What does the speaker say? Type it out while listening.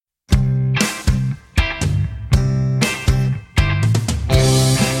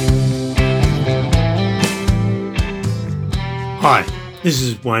Hi, this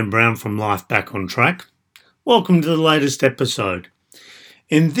is Wayne Brown from Life Back on Track. Welcome to the latest episode.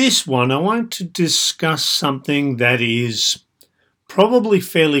 In this one, I want to discuss something that is probably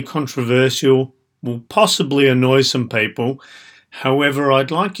fairly controversial, will possibly annoy some people. However,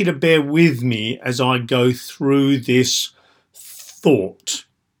 I'd like you to bear with me as I go through this thought.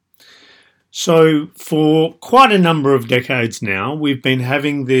 So, for quite a number of decades now, we've been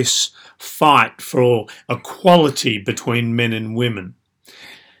having this fight for equality between men and women.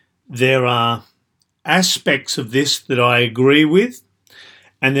 There are aspects of this that I agree with,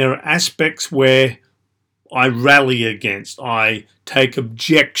 and there are aspects where I rally against, I take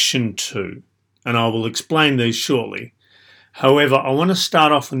objection to, and I will explain these shortly. However, I want to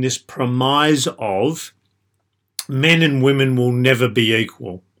start off on this premise of men and women will never be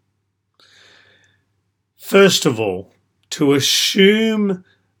equal. First of all, to assume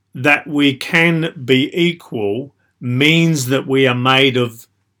that we can be equal means that we are made of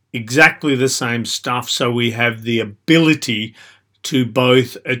exactly the same stuff, so we have the ability to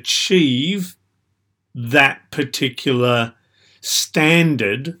both achieve that particular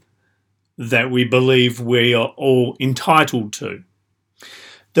standard that we believe we are all entitled to.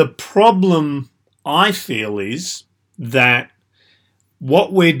 The problem, I feel, is that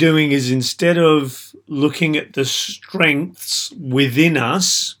what we're doing is, instead of looking at the strengths within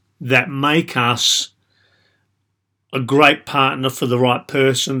us that make us a great partner for the right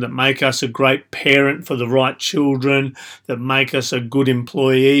person, that make us a great parent for the right children, that make us a good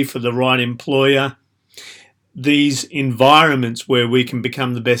employee for the right employer, these environments where we can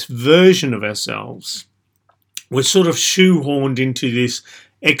become the best version of ourselves, we're sort of shoehorned into this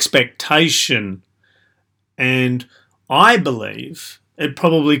expectation, and I believe it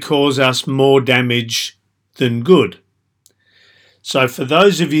probably causes us more damage than good. So for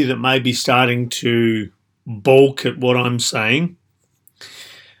those of you that may be starting to balk at what I'm saying,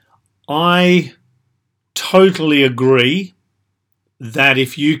 I totally agree that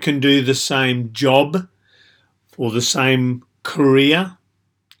if you can do the same job or the same career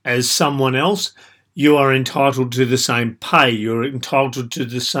as someone else, you are entitled to the same pay, you're entitled to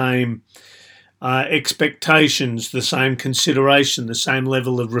the same expectations, the same consideration, the same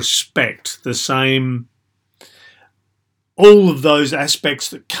level of respect, the same, all of those aspects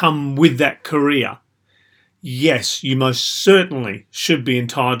that come with that career. Yes, you most certainly should be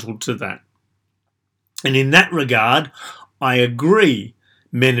entitled to that. And in that regard, I agree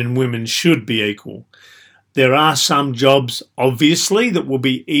men and women should be equal. There are some jobs, obviously, that will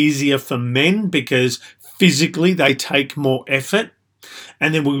be easier for men because physically they take more effort.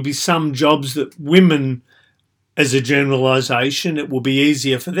 And there will be some jobs that women, as a generalisation, it will be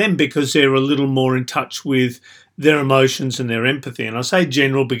easier for them because they're a little more in touch with their emotions and their empathy. And I say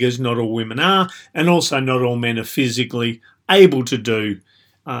general because not all women are, and also not all men are physically able to do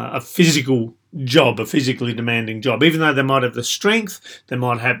a physical job, a physically demanding job. Even though they might have the strength, they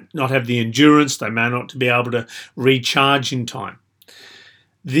might not have the endurance, they may not be able to recharge in time.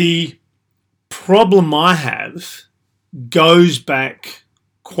 The problem I have goes back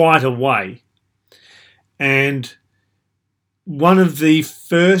quite a way. And one of the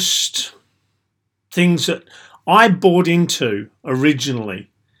first things that I bought into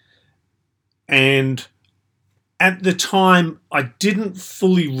originally, and at the time I didn't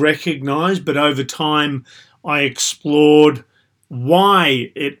fully recognize, but over time I explored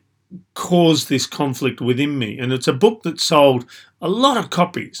why it caused this conflict within me. And it's a book that sold a lot of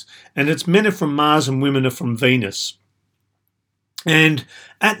copies, and it's Men Are From Mars and Women Are From Venus. And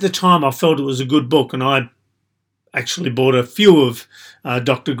at the time I felt it was a good book, and I actually bought a few of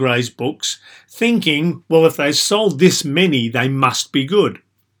Dr. Gray's books, thinking, well, if they sold this many, they must be good.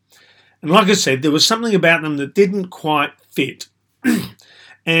 And like I said, there was something about them that didn't quite fit.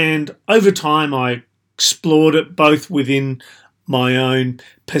 And over time, I explored it both within my own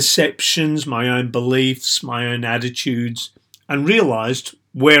perceptions, my own beliefs, my own attitudes, and realised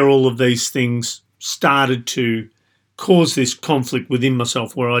where all of these things started to cause this conflict within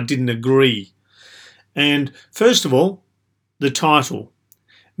myself, where I didn't agree. And first of all, the title,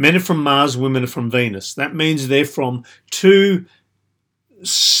 Men Are From Mars, Women Are From Venus. That means they're from two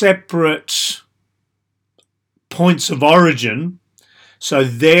separate points of origin, so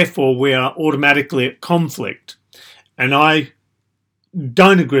therefore we are automatically at conflict. And I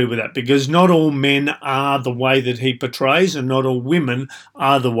don't agree with that, because not all men are the way that he portrays, and not all women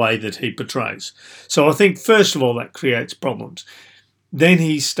are the way that he portrays. So I think, first of all, that creates problems. Then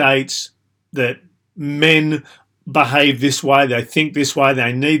he states that men behave this way, they think this way,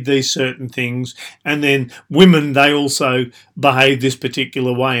 they need these certain things, and then women, they also behave this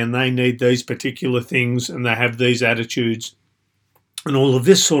particular way and they need these particular things and they have these attitudes. and all of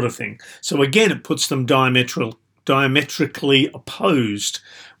this sort of thing. So again, it puts them diametrically opposed,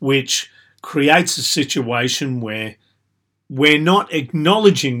 which creates a situation where we're not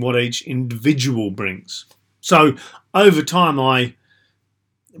acknowledging what each individual brings. So over time, I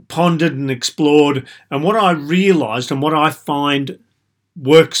pondered and explored, and what I realised and what I find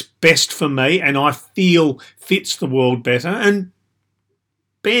works best for me and I feel fits the world better, and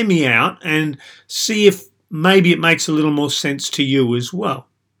bear me out and see if maybe it makes a little more sense to you as well.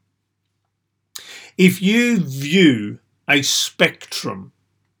 If you view a spectrum,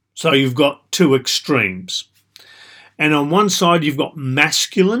 so you've got two extremes, and on one side you've got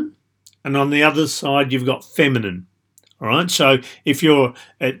masculine and on the other side you've got feminine. All right, so if you're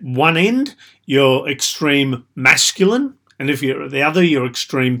at one end, you're extreme masculine, and if you're at the other, you're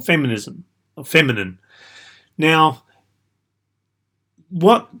extreme feminism or feminine. Now,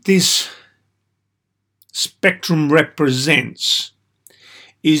 what this spectrum represents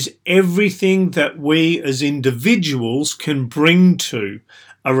is everything that we as individuals can bring to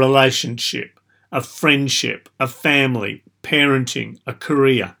a relationship, a friendship, a family, parenting, a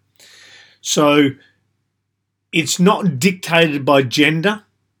career. So it's not dictated by gender.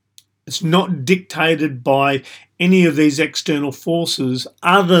 It's not dictated by any of these external forces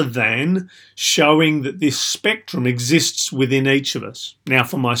other than showing that this spectrum exists within each of us. Now,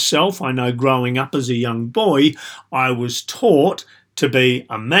 for myself, I know growing up as a young boy, I was taught to be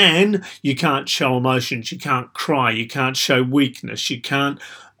a man. You can't show emotions, you can't cry, you can't show weakness, you can't...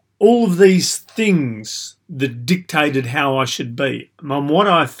 all of these things that dictated how I should be. And what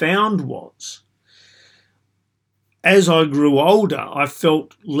I found was, as I grew older, I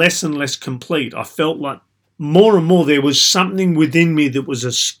felt less and less complete. I felt like more and more there was something within me that was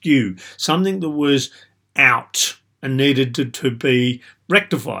askew, something that was out and needed to be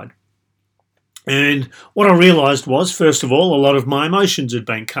rectified. And what I realised was, first of all, a lot of my emotions had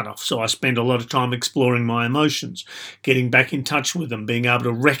been cut off. So I spent a lot of time exploring my emotions, getting back in touch with them, being able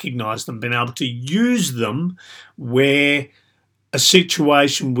to recognise them, being able to use them where a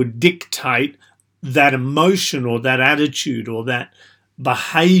situation would dictate that emotion or that attitude or that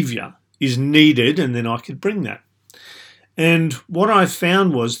behaviour is needed, and then I could bring that. And what I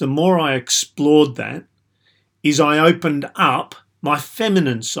found was the more I explored that is I opened up my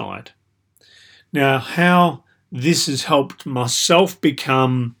feminine side. Now, how this has helped myself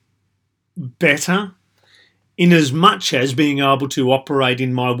become better, in as much as being able to operate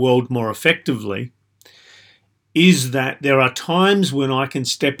in my world more effectively, is that there are times when I can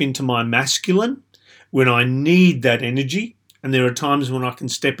step into my masculine, when I need that energy, and there are times when I can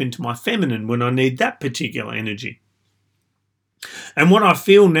step into my feminine when I need that particular energy. And what I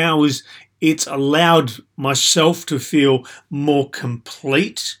feel now is it's allowed myself to feel more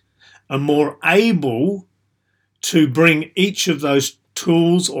complete and more able to bring each of those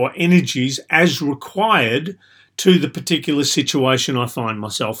tools or energies as required to the particular situation I find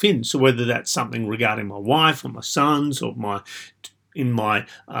myself in. So whether that's something regarding my wife or my sons or in my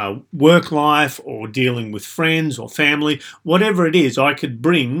work life or dealing with friends or family, whatever it is, I could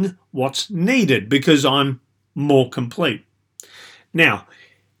bring what's needed because I'm more complete. Now,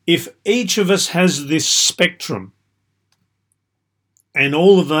 if each of us has this spectrum and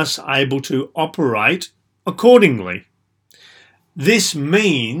all of us are able to operate accordingly, this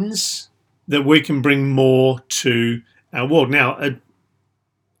means that we can bring more to our world. Now, an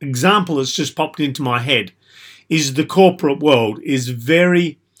example that's just popped into my head is the corporate world is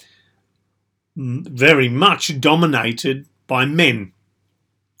very, very much dominated by men,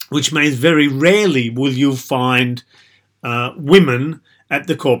 which means very rarely will you find women at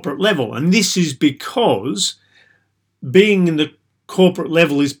the corporate level. And this is because being in the corporate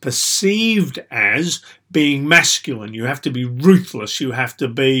level is perceived as being masculine. You have to be ruthless, you have to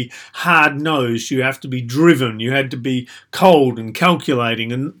be hard-nosed, you have to be driven, you had to be cold and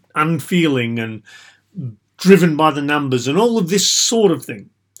calculating and unfeeling and driven by the numbers and all of this sort of thing.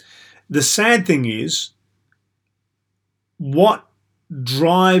 The sad thing is, what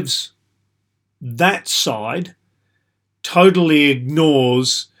drives that side totally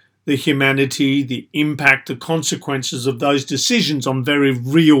ignores the humanity, the impact, the consequences of those decisions on very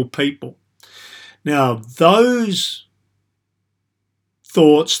real people. Now, those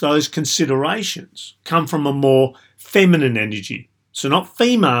thoughts, those considerations come from a more feminine energy. So not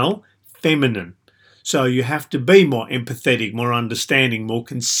female, feminine. So you have to be more empathetic, more understanding, more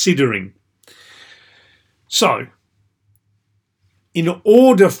considering. So, in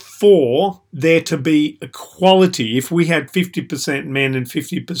order for there to be equality, if we had 50% men and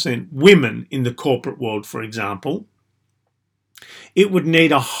 50% women in the corporate world, for example, it would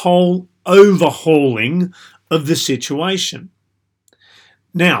need a whole overhauling of the situation.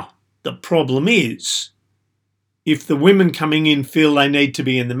 Now, the problem is, if the women coming in feel they need to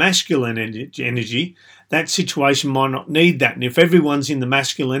be in the masculine energy, that situation might not need that. And if everyone's in the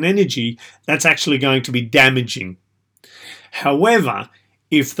masculine energy, that's actually going to be damaging. However,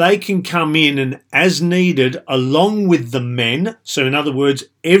 if they can come in and as needed along with the men, so in other words,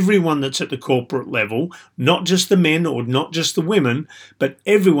 everyone that's at the corporate level, not just the men or not just the women, but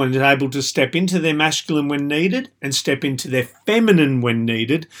everyone is able to step into their masculine when needed and step into their feminine when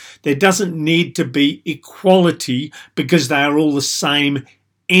needed, there doesn't need to be equality because they are all the same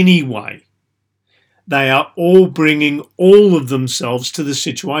anyway. They are all bringing all of themselves to the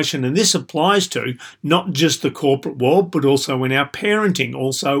situation. And this applies to not just the corporate world, but also in our parenting,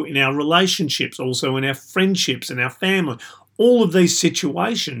 also in our relationships, also in our friendships and our family. All of these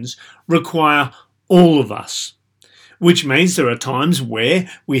situations require all of us, which means there are times where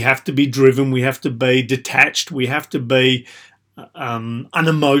we have to be driven, we have to be detached, we have to be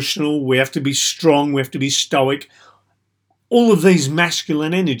unemotional, we have to be strong, we have to be stoic. All of these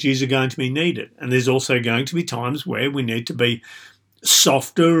masculine energies are going to be needed. And there's also going to be times where we need to be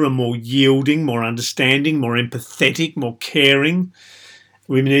softer and more yielding, more understanding, more empathetic, more caring.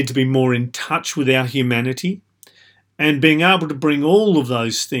 We need to be more in touch with our humanity. And being able to bring all of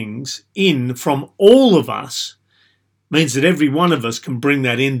those things in from all of us means that every one of us can bring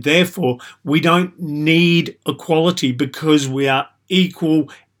that in. Therefore, we don't need equality because we are equal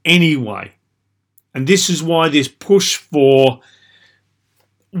anyway. And this is why this push for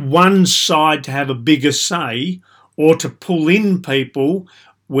one side to have a bigger say or to pull in people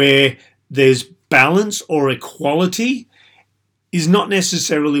where there's balance or equality is not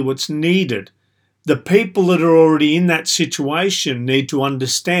necessarily what's needed. The people that are already in that situation need to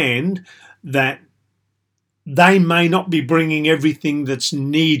understand that they may not be bringing everything that's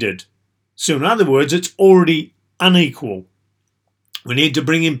needed. So in other words, it's already unequal. We need to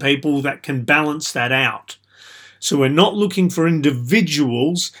bring in people that can balance that out. So we're not looking for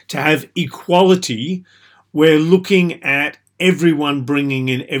individuals to have equality. We're looking at everyone bringing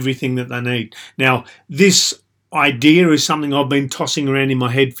in everything that they need. Now, this idea is something I've been tossing around in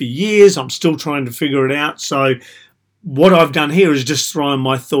my head for years. I'm still trying to figure it out. So what I've done here is just throwing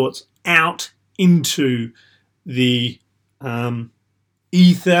my thoughts out into the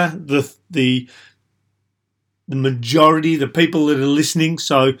ether, the majority, the people that are listening.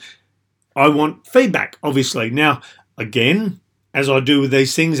 So I want feedback, obviously. Now, again, as I do with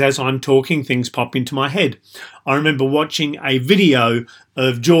these things, as I'm talking, things pop into my head. I remember watching a video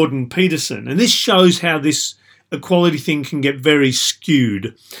of Jordan Peterson, and this shows how this equality thing can get very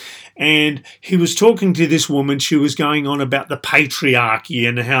skewed. And he was talking to this woman. She was going on about the patriarchy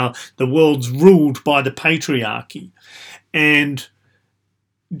and how the world's ruled by the patriarchy. And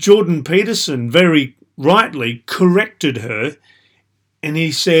Jordan Peterson very rightly corrected her, and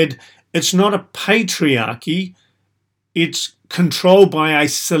he said, it's not a patriarchy, it's controlled by a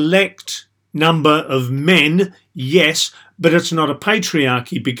select number of men, yes, but it's not a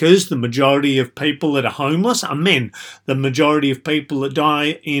patriarchy because the majority of people that are homeless are men. The majority of people that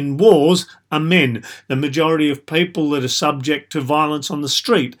die in wars are men. The majority of people that are subject to violence on the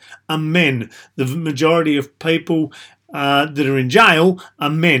street are men. The majority of people that are in jail are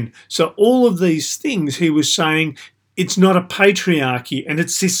men. So all of these things, he was saying, it's not a patriarchy. And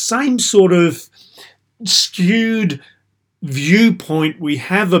it's this same sort of skewed viewpoint we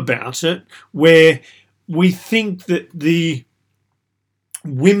have about it, where we think that the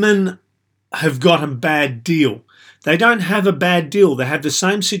women have got a bad deal. They don't have a bad deal. They have the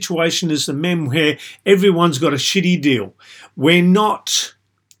same situation as the men, where everyone's got a shitty deal. We're not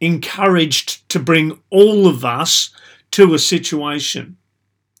encouraged to bring all of us to a situation.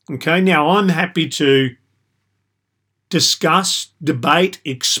 Okay, now I'm happy to discuss, debate,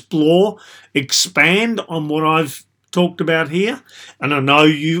 explore, expand on what I've talked about here. And I know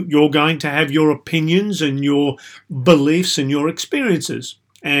you're going to have your opinions and your beliefs and your experiences.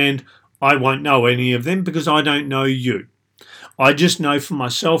 And I won't know any of them because I don't know you. I just know for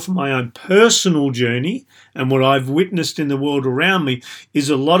myself, my own personal journey and what I've witnessed in the world around me is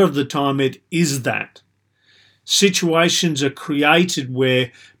a lot of the time it is that. Situations are created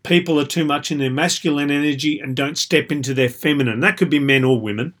where people are too much in their masculine energy and don't step into their feminine. That could be men or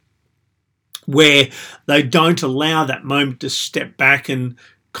women, where they don't allow that moment to step back and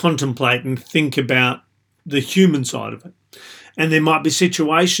contemplate and think about the human side of it. And there might be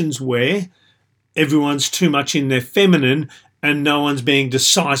situations where everyone's too much in their feminine and no one's being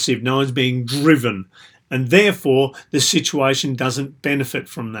decisive, no one's being driven, and therefore the situation doesn't benefit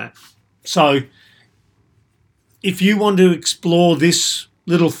from that. So if you want to explore this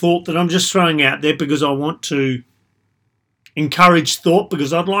little thought that I'm just throwing out there because I want to encourage thought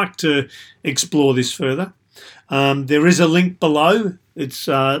because I'd like to explore this further. There is a link below. It's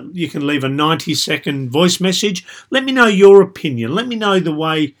you can leave a 90-second voice message. Let me know your opinion. Let me know the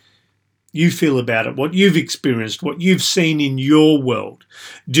way you feel about it, what you've experienced, what you've seen in your world.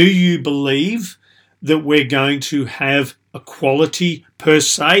 Do you believe that we're going to have equality per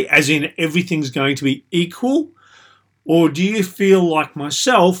se, as in everything's going to be equal? Or do you feel like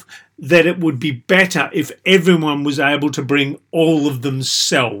myself that it would be better if everyone was able to bring all of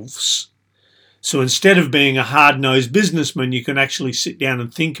themselves? So instead of being a hard-nosed businessman, you can actually sit down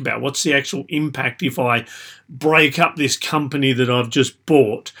and think about what's the actual impact if I break up this company that I've just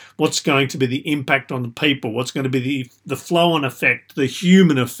bought? What's going to be the impact on the people? What's going to be the flow-on effect, the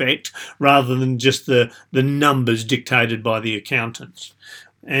human effect, rather than just the numbers dictated by the accountants?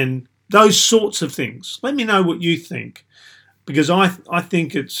 And those sorts of things. Let me know what you think, because I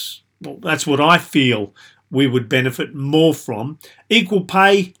think that's what I feel we would benefit more from. Equal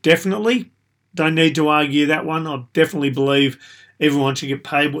pay, definitely. Don't need to argue that one. I definitely believe everyone should get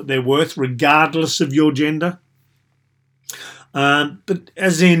paid what they're worth, regardless of your gender. But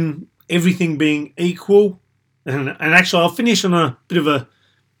as in everything being equal, and actually I'll finish on a bit of a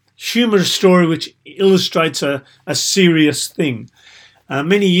humorous story which illustrates a serious thing.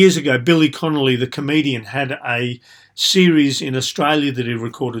 Many years ago, Billy Connolly, the comedian, had a series in Australia that he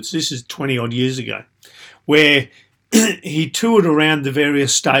recorded. So this is 20-odd years ago, where he toured around the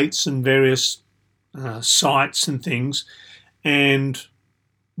various states and various sites and things and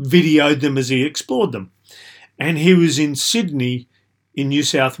videoed them as he explored them. And he was in Sydney in New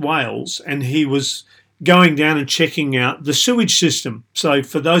South Wales, and he was going down and checking out the sewage system. So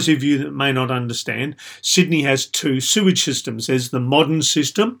for those of you that may not understand, Sydney has two sewage systems. There's the modern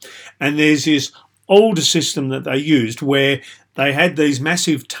system, and there's this older system that they used where they had these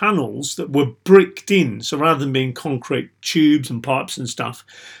massive tunnels that were bricked in. So rather than being concrete tubes and pipes and stuff,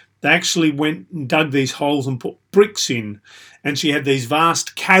 they actually went and dug these holes and put bricks in. And so you had these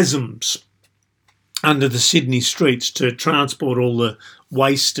vast chasms under the Sydney streets to transport all the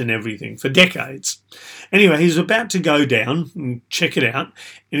waste and everything for decades. Anyway, he was about to go down and check it out,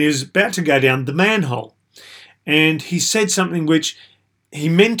 and he was about to go down the manhole. And he said something which he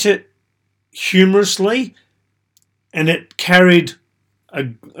meant it humorously, and it carried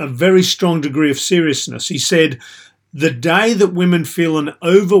a very strong degree of seriousness. He said, "The day that women feel an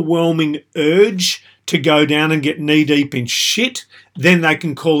overwhelming urge to go down and get knee-deep in shit, then they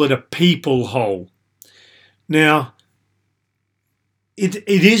can call it a people hole." Now, it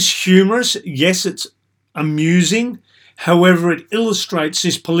is humorous. Yes, it's amusing. However, it illustrates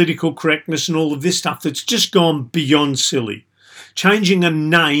this political correctness and all of this stuff that's just gone beyond silly. Changing a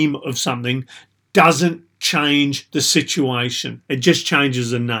name of something doesn't change the situation. It just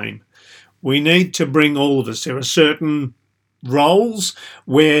changes a name. We need to bring all of us. There are certain roles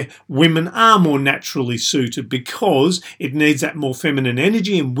where women are more naturally suited because it needs that more feminine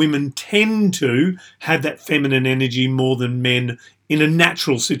energy, and women tend to have that feminine energy more than men in a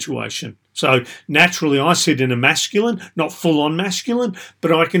natural situation. So naturally I sit in a masculine, not full on masculine,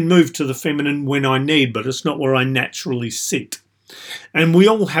 but I can move to the feminine when I need, but it's not where I naturally sit. And we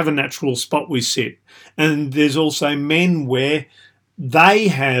all have a natural spot we sit. And there's also men where they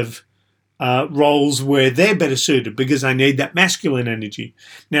have roles where they're better suited because they need that masculine energy.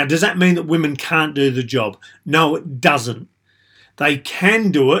 Now, does that mean that women can't do the job? No, it doesn't. They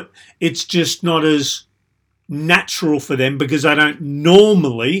can do it. It's just not as natural for them because they don't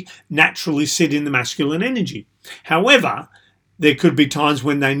normally naturally sit in the masculine energy. However, there could be times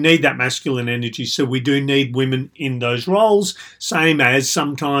when they need that masculine energy, so we do need women in those roles, same as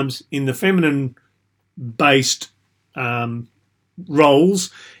sometimes in the feminine-based roles,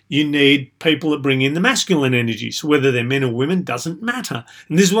 you need people that bring in the masculine energy. So whether they're men or women doesn't matter.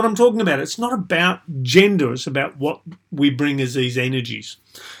 And this is what I'm talking about. It's not about gender. It's about what we bring as these energies.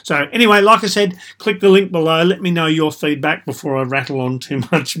 So anyway, like I said, click the link below. Let me know your feedback before I rattle on too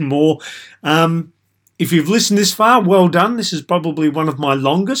much more. If you've listened this far, well done. This is probably one of my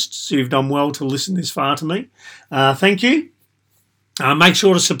longest, so you've done well to listen this far to me. Thank you. Make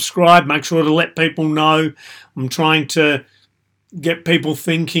sure to subscribe. Make sure to let people know. I'm trying to get people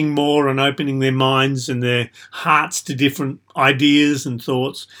thinking more and opening their minds and their hearts to different ideas and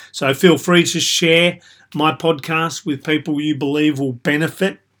thoughts. So feel free to share my podcast with people you believe will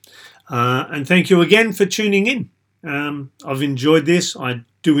benefit. And thank you again for tuning in. I've enjoyed this. I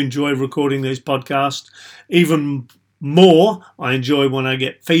do enjoy recording these podcasts. Even more, I enjoy when I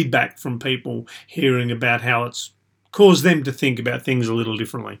get feedback from people hearing about how it's caused them to think about things a little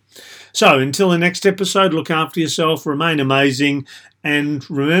differently. So until the next episode, look after yourself, remain amazing, and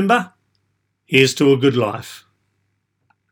remember, here's to a good life.